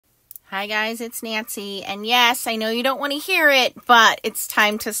Hi guys, it's Nancy, and yes, I know you don't want to hear it, but it's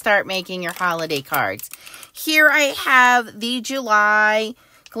time to start making your holiday cards. Here I have the July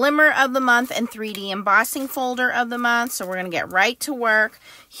Glimmer of the Month and 3D embossing folder of the month, so we're going to get right to work.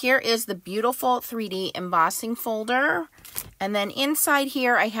 Here is the beautiful 3D embossing folder, and then inside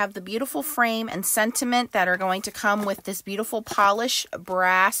here I have the beautiful frame and sentiment that are going to come with this beautiful polish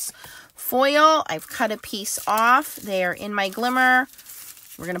brass foil. I've cut a piece off. They are in my Glimmer.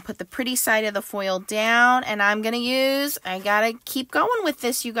 We're going to put the pretty side of the foil down, and I'm going to use, I got to keep going with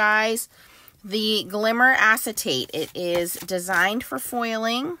this, you guys, the Glimmer acetate. It is designed for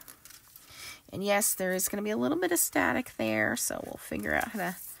foiling, and yes, there is going to be a little bit of static there, so we'll figure out how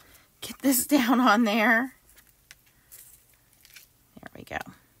to get this down on there. There we go.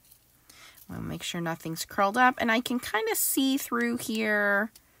 We'll make sure nothing's curled up, and I can kind of see through here.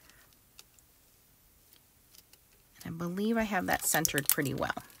 I believe I have that centered pretty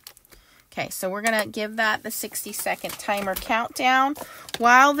well. Okay, so we're going to give that the 60-second timer countdown.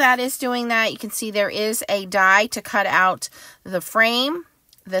 While that is doing that, you can see there is a die to cut out the frame,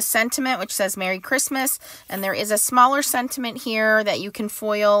 the sentiment, which says Merry Christmas, and there is a smaller sentiment here that you can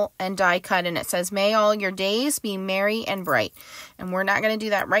foil and die cut, and it says, May all your days be merry and bright. And we're not going to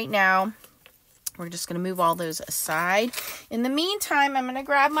do that right now. We're just going to move all those aside. In the meantime, I'm going to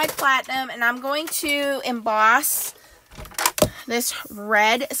grab my platinum and I'm going to emboss this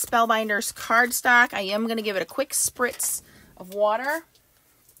red Spellbinders cardstock. I am going to give it a quick spritz of water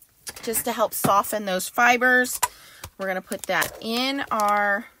just to help soften those fibers. We're going to put that in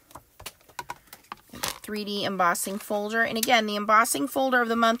our 3D embossing folder. And again, the embossing folder of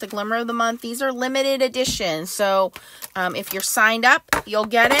the month, the Glimmer of the Month, these are limited edition. So if you're signed up, you'll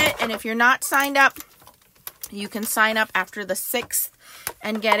get it. And if you're not signed up, you can sign up after the 6th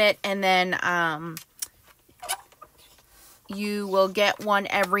and get it. And then you will get one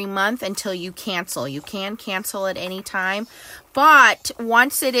every month until you cancel. You can cancel at any time. But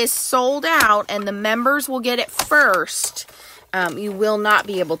once it is sold out and the members will get it first, you will not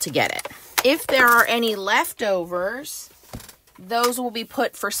be able to get it. If there are any leftovers, those will be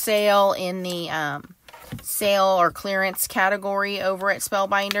put for sale in the sale or clearance category over at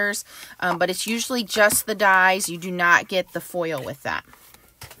Spellbinders. But it's usually just the dies. You do not get the foil with that.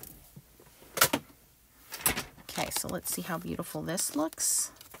 Okay, so let's see how beautiful this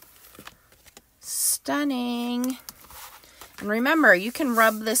looks. Stunning. And remember, you can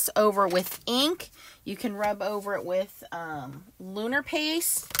rub this over with ink. You can rub over it with lunar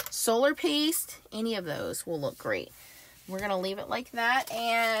paste, solar paste. Any of those will look great. We're going to leave it like that,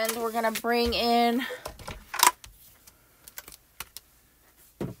 and we're going to bring in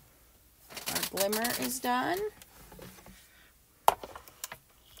our Glimmer is done.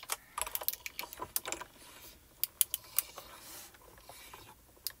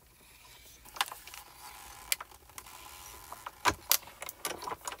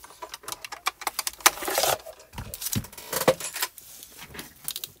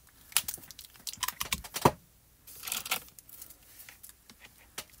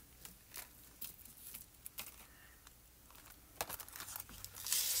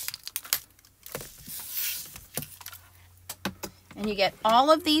 And you get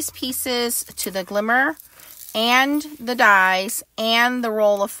all of these pieces to the Glimmer and the dies and the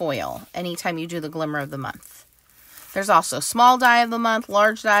roll of foil anytime you do the Glimmer of the Month. There's also small die of the month,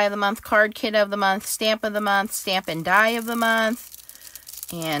 large die of the month, card kit of the month, stamp of the month, stamp and die of the month.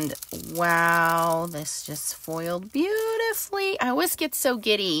 And wow, this just foiled beautifully. I always get so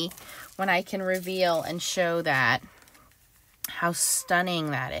giddy when I can reveal and show that, how stunning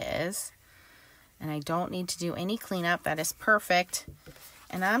that is. And I don't need to do any cleanup. That is perfect.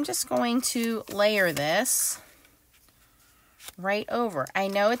 And I'm just going to layer this right over. I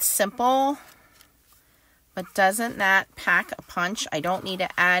know it's simple, but doesn't that pack a punch? I don't need to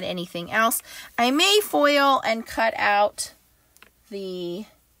add anything else. I may foil and cut out the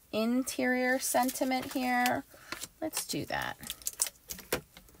interior sentiment here. Let's do that.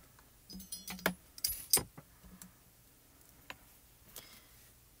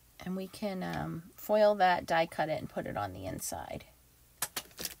 And we can foil that, die cut it, and put it on the inside.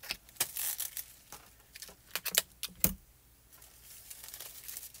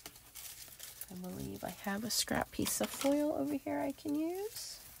 I believe I have a scrap piece of foil over here I can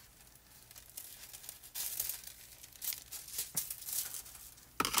use.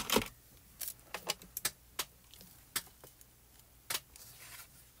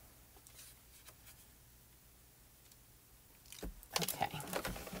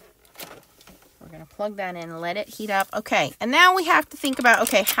 Plug that in and let it heat up. Okay, and now we have to think about,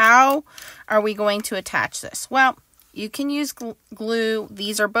 okay, how are we going to attach this? Well, You can use glue.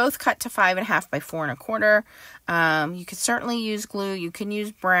 These are both cut to 5.5 by 4 1/4. You could certainly use glue. You can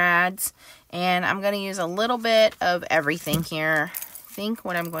use brads. And I'm going to use a little bit of everything here. I think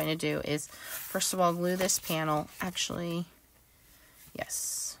what I'm going to do is, first of all, glue this panel. Actually,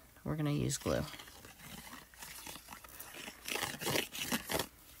 yes, we're going to use glue.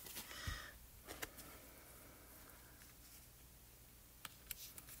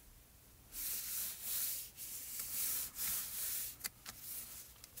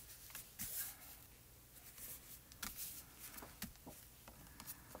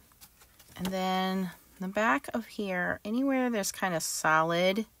 And then the back of here, anywhere there's kind of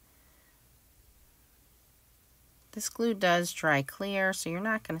solid, this glue does dry clear, so you're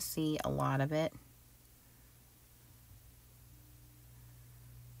not going to see a lot of it.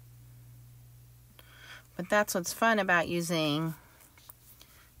 But that's what's fun about using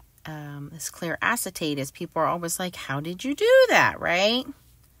this clear acetate, is people are always like, how did you do that, right?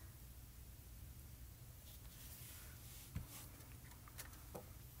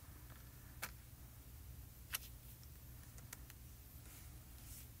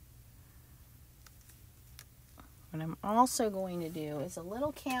 What I'm also going to do is a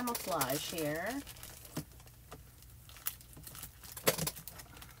little camouflage here.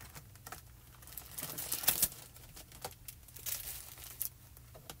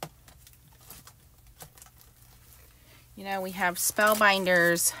 You know, we have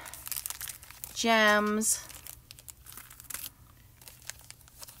Spellbinders gems.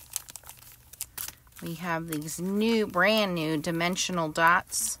 We have these brand new dimensional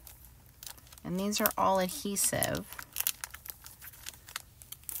dots. And these are all adhesive.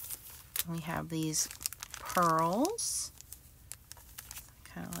 We have these pearls.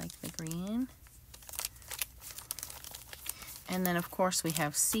 Kind of like the green. And then, of course, we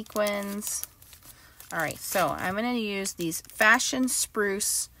have sequins. All right, so I'm going to use these Fashion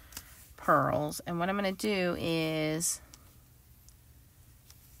Spruce pearls. And what I'm going to do is,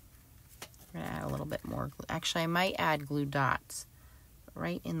 I'm going to add a little bit more glue. Actually, I might add glue dots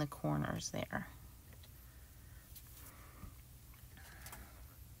right in the corners there.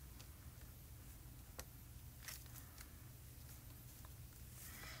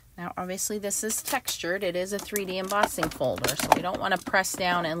 Now, obviously, this is textured. It is a 3D embossing folder, so we don't want to press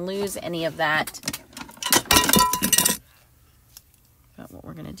down and lose any of that. But what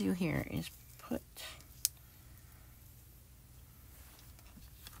we're going to do here is put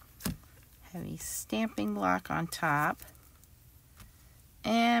heavy stamping block on top.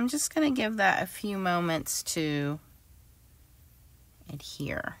 And I'm just going to give that a few moments to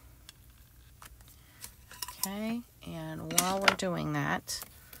adhere. Okay, and while we're doing that,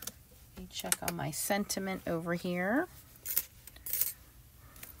 let me check on my sentiment over here.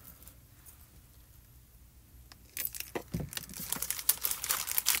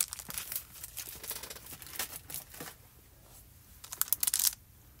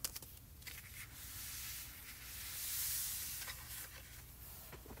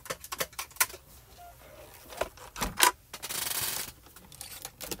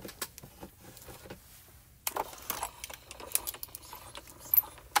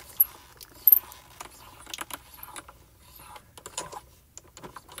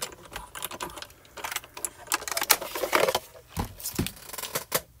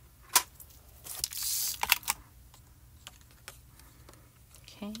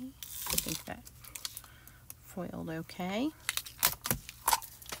 Okay, I think that foiled okay.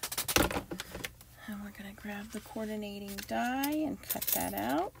 And we're going to grab the coordinating die and cut that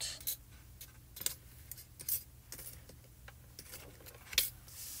out.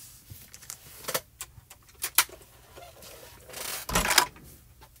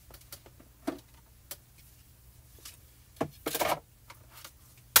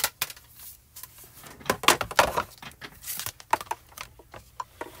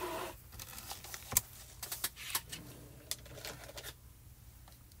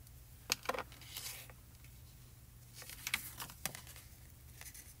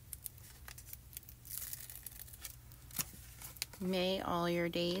 May all your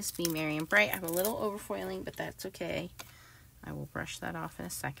days be merry and bright. I have a little overfoiling, but that's okay. I will brush that off in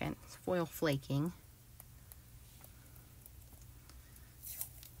a second. It's foil flaking.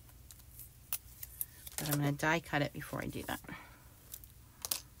 But I'm going to die cut it before I do that.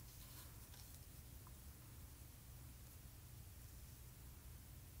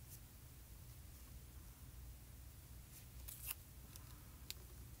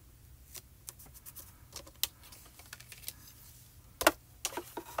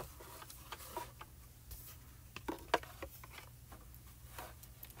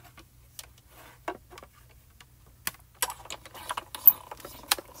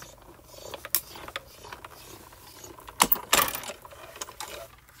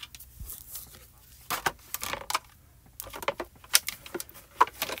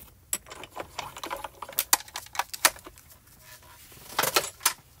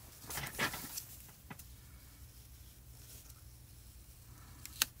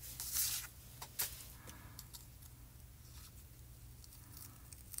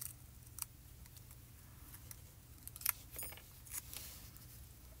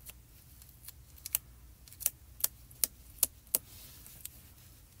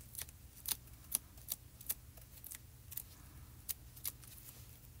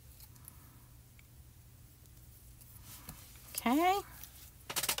 Okay.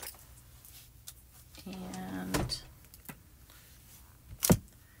 And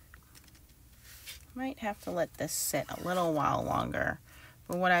might have to let this sit a little while longer.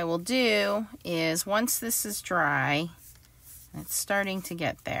 But what I will do is once this is dry, and it's starting to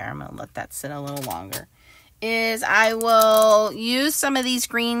get there, I'm going to let that sit a little longer, is I will use some of these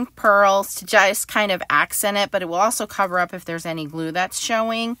green pearls to just kind of accent it, but it will also cover up if there's any glue that's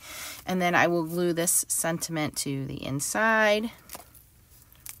showing. And then I will glue this sentiment to the inside.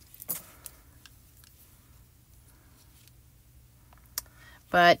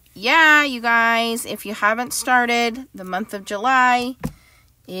 But yeah, you guys, if you haven't started, the month of July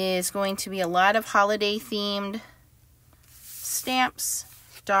is going to be a lot of holiday themed stamps,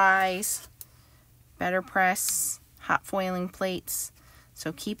 dies, better press, hot foiling plates.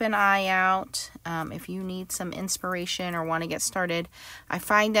 So keep an eye out if you need some inspiration or want to get started. I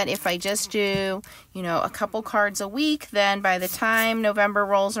find that if I just do, you know, a couple cards a week, then by the time November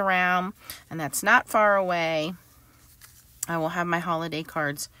rolls around, and that's not far away, I will have my holiday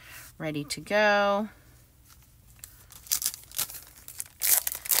cards ready to go.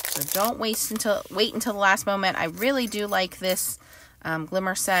 So don't wait until the last moment. I really do like this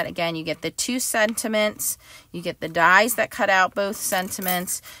glimmer set. Again, you get the 2 sentiments, you get the dies that cut out both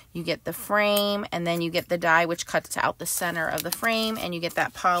sentiments, you get the frame, and then you get the die which cuts out the center of the frame, and you get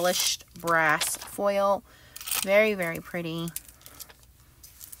that polished brass foil. Very, very pretty.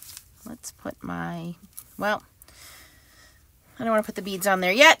 Let's put my, well, I don't want to put the beads on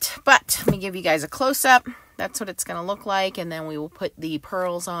there yet, but let me give you guys a close-up. That's what it's going to look like, and then we will put the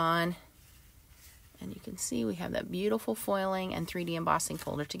pearls on. And you can see we have that beautiful foiling and 3D embossing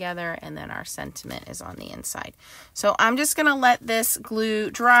folder together, and then our sentiment is on the inside. So I'm just going to let this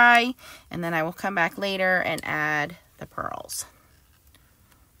glue dry, and then I will come back later and add the pearls.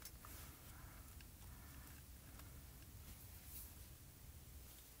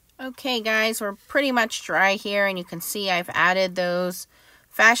 Okay guys, we're pretty much dry here, and you can see I've added those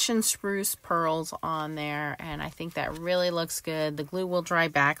Fashion Spruce pearls on there, and I think that really looks good. The glue will dry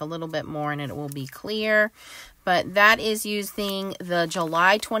back a little bit more and it will be clear, but that is using the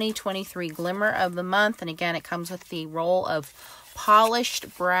July 2023 Glimmer of the Month, and again it comes with the roll of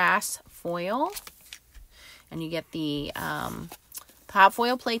polished brass foil, and you get the hot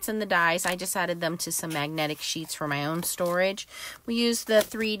foil plates and the dies. I just added them to some magnetic sheets for my own storage. We used the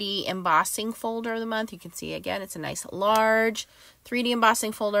 3D embossing folder of the month. You can see again, it's a nice large 3D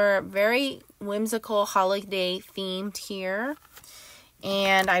embossing folder, very whimsical holiday themed here.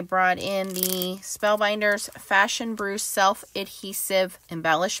 And I brought in the Spellbinders Fashion Bruce self-adhesive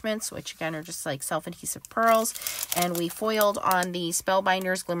embellishments, which again are just like self-adhesive pearls. And we foiled on the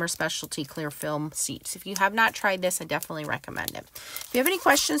Spellbinders Glimmer Specialty Clear Film Seats. If you have not tried this, I definitely recommend it. If you have any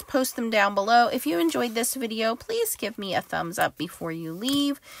questions, post them down below. If you enjoyed this video, please give me a thumbs up before you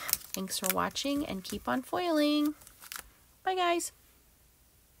leave. Thanks for watching, and keep on foiling. Bye, guys.